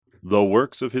The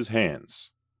works of his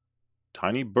hands.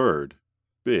 Tiny bird,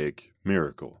 big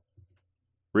miracle.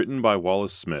 Written by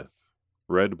Wallace Smith.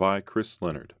 Read by Chris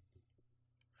Leonard.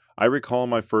 I recall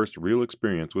my first real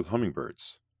experience with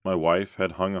hummingbirds. My wife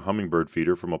had hung a hummingbird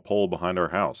feeder from a pole behind our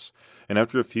house, and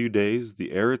after a few days,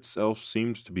 the air itself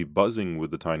seemed to be buzzing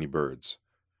with the tiny birds.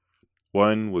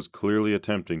 One was clearly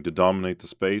attempting to dominate the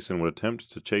space and would attempt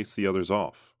to chase the others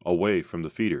off, away from the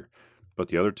feeder, but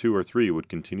the other 2 or 3 would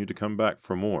continue to come back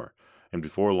for more, and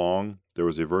before long, there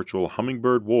was a virtual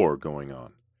hummingbird war going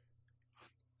on.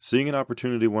 Seeing an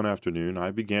opportunity one afternoon,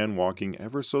 I began walking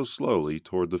ever so slowly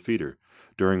toward the feeder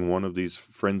during one of these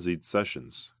frenzied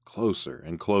sessions, closer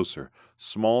and closer,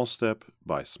 small step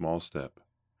by small step.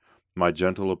 My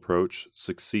gentle approach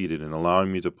succeeded in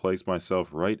allowing me to place myself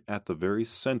right at the very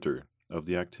center of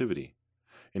the activity,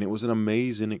 and it was an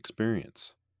amazing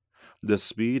experience. The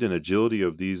speed and agility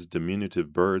of these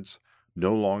diminutive birds,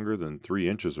 no longer than 3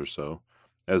 inches or so,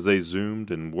 as they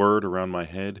zoomed and whirred around my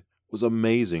head, was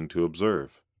amazing to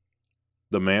observe.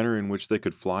 The manner in which they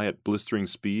could fly at blistering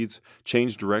speeds,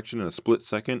 change direction in a split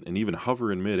second, and even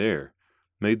hover in midair,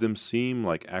 made them seem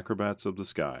like acrobats of the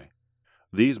sky.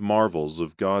 These marvels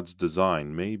of God's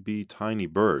design may be tiny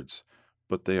birds,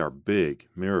 but they are big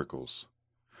miracles.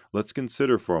 Let's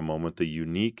consider for a moment the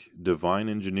unique, divine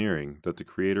engineering that the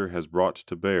Creator has brought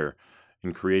to bear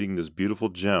in creating this beautiful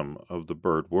gem of the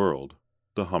bird world,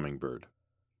 the hummingbird.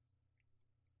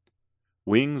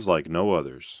 Wings like no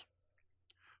others.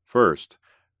 First,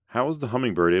 how is the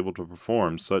hummingbird able to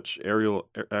perform such aerial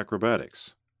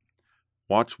acrobatics?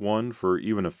 Watch one for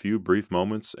even a few brief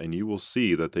moments, and you will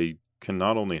see that they can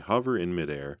not only hover in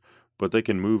midair, but they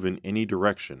can move in any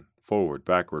direction, forward,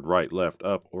 backward, right, left,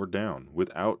 up, or down,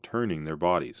 without turning their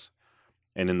bodies.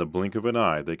 And in the blink of an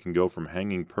eye, they can go from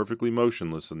hanging perfectly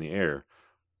motionless in the air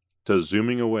to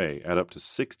zooming away at up to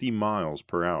 60 miles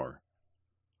per hour.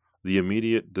 The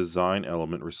immediate design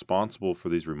element responsible for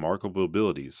these remarkable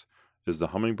abilities is the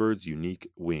hummingbird's unique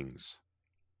wings.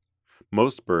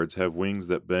 Most birds have wings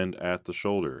that bend at the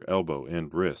shoulder, elbow,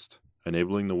 and wrist,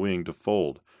 enabling the wing to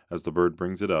fold as the bird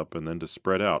brings it up and then to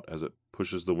spread out as it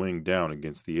pushes the wing down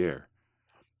against the air.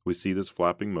 We see this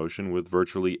flapping motion with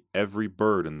virtually every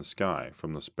bird in the sky,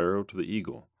 from the sparrow to the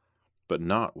eagle, but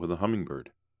not with the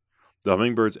hummingbird. The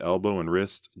hummingbird's elbow and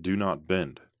wrist do not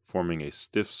bend, forming a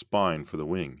stiff spine for the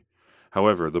wing.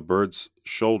 However, the bird's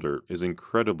shoulder is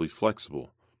incredibly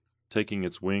flexible, taking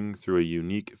its wing through a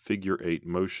unique figure-8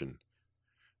 motion,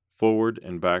 forward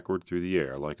and backward through the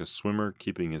air, like a swimmer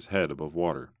keeping his head above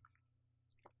water.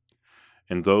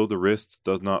 And though the wrist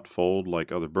does not fold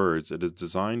like other birds, it is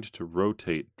designed to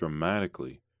rotate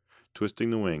dramatically, twisting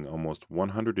the wing almost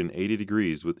 180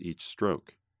 degrees with each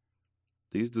stroke.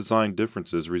 These design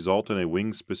differences result in a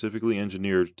wing specifically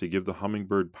engineered to give the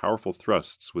hummingbird powerful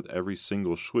thrusts with every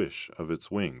single swish of its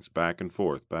wings, back and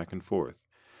forth,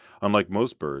 unlike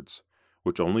most birds,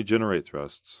 which only generate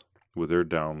thrusts with their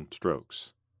down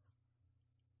strokes.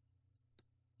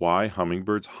 Why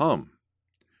hummingbirds hum?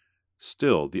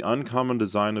 Still, the uncommon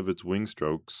design of its wing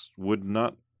strokes would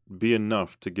not be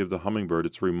enough to give the hummingbird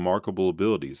its remarkable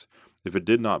abilities if it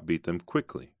did not beat them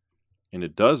quickly. And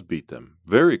it does beat them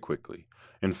very quickly.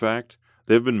 In fact,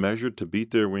 they have been measured to beat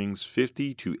their wings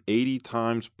 50 to 80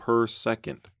 times per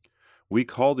second. We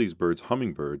call these birds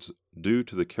hummingbirds due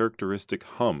to the characteristic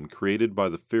hum created by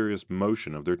the furious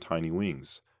motion of their tiny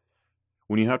wings.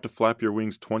 When you have to flap your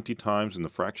wings 20 times in the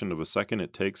fraction of a second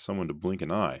it takes someone to blink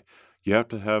an eye, you have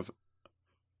to have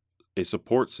a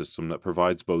support system that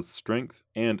provides both strength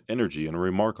and energy in a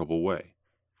remarkable way.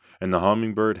 And the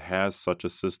hummingbird has such a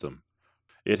system.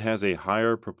 It has a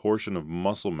higher proportion of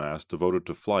muscle mass devoted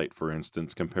to flight, for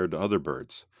instance, compared to other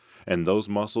birds, and those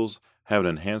muscles have an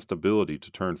enhanced ability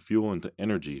to turn fuel into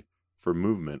energy for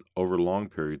movement over long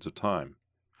periods of time.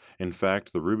 In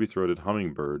fact, the ruby-throated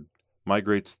hummingbird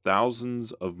migrates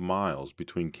thousands of miles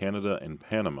between Canada and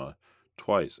Panama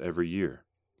twice every year,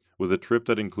 with a trip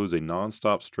that includes a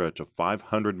non-stop stretch of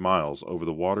 500 miles over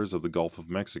the waters of the Gulf of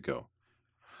Mexico.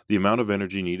 The amount of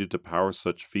energy needed to power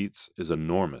such feats is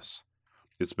enormous.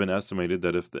 It's been estimated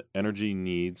that if the energy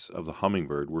needs of the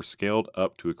hummingbird were scaled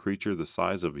up to a creature the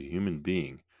size of a human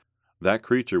being, that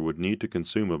creature would need to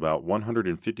consume about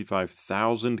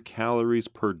 155,000 calories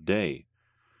per day,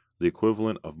 the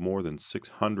equivalent of more than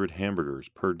 600 hamburgers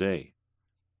per day.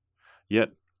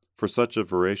 Yet, for such a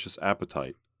voracious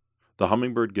appetite, the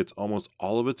hummingbird gets almost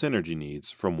all of its energy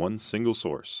needs from one single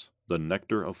source, the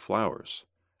nectar of flowers.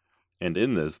 And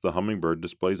in this, the hummingbird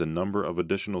displays a number of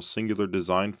additional singular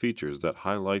design features that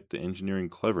highlight the engineering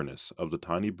cleverness of the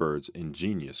tiny bird's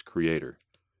ingenious creator.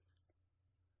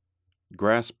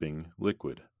 Grasping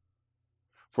liquid.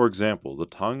 For example, the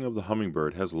tongue of the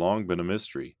hummingbird has long been a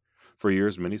mystery. For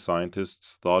years, many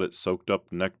scientists thought it soaked up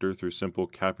nectar through simple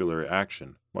capillary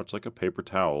action, much like a paper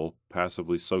towel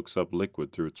passively soaks up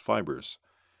liquid through its fibers.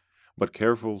 But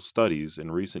careful studies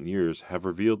in recent years have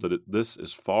revealed that this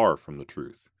is far from the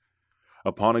truth.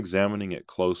 Upon examining it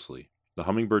closely, the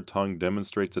hummingbird tongue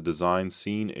demonstrates a design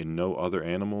seen in no other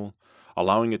animal,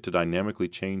 allowing it to dynamically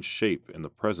change shape in the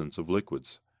presence of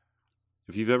liquids.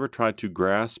 If you've ever tried to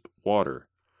grasp water,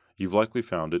 you've likely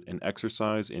found it an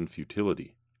exercise in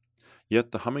futility.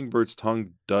 Yet the hummingbird's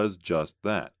tongue does just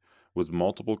that, with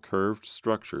multiple curved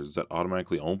structures that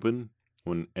automatically open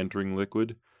when entering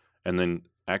liquid, and then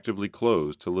actively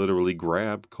close to literally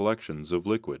grab collections of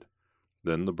liquid.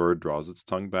 Then the bird draws its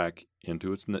tongue back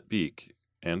into its beak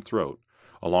and throat,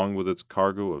 along with its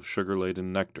cargo of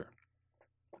sugar-laden nectar.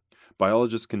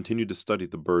 Biologists continue to study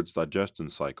the bird's digestion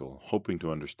cycle, hoping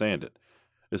to understand it.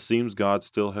 It seems God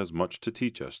still has much to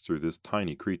teach us through this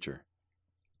tiny creature.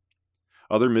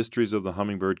 Other mysteries of the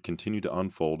hummingbird continue to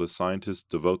unfold as scientists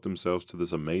devote themselves to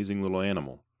this amazing little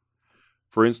animal.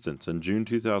 For instance, in June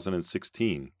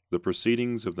 2016, the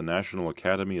Proceedings of the National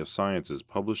Academy of Sciences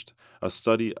published a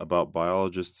study about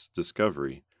biologists'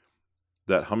 discovery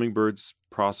that hummingbirds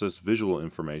process visual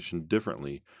information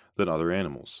differently than other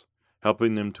animals,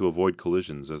 helping them to avoid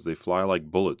collisions as they fly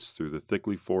like bullets through the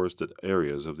thickly forested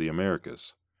areas of the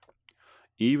Americas.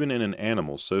 Even in an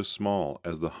animal so small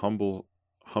as the humble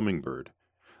hummingbird,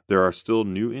 there are still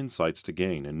new insights to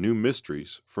gain and new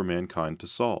mysteries for mankind to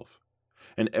solve.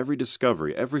 And every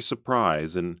discovery, every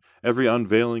surprise, and every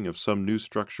unveiling of some new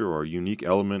structure or unique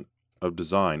element of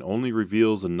design only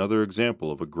reveals another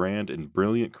example of a grand and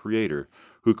brilliant creator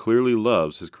who clearly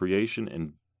loves his creation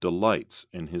and delights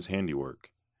in his handiwork.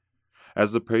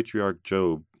 As the patriarch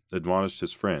Job admonished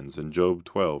his friends in Job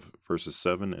 12, verses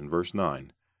 7 and verse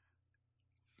 9,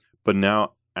 "But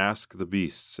now ask the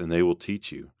beasts, and they will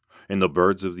teach you, and the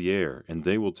birds of the air, and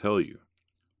they will tell you.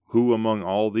 Who among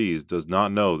all these does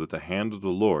not know that the hand of the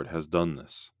Lord has done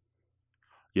this?"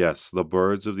 Yes, the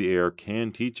birds of the air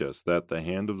can teach us that the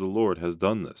hand of the Lord has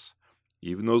done this,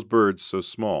 even those birds so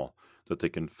small that they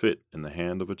can fit in the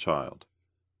hand of a child.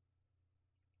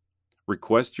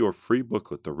 Request your free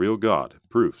booklet, The Real God,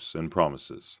 Proofs and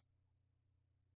Promises.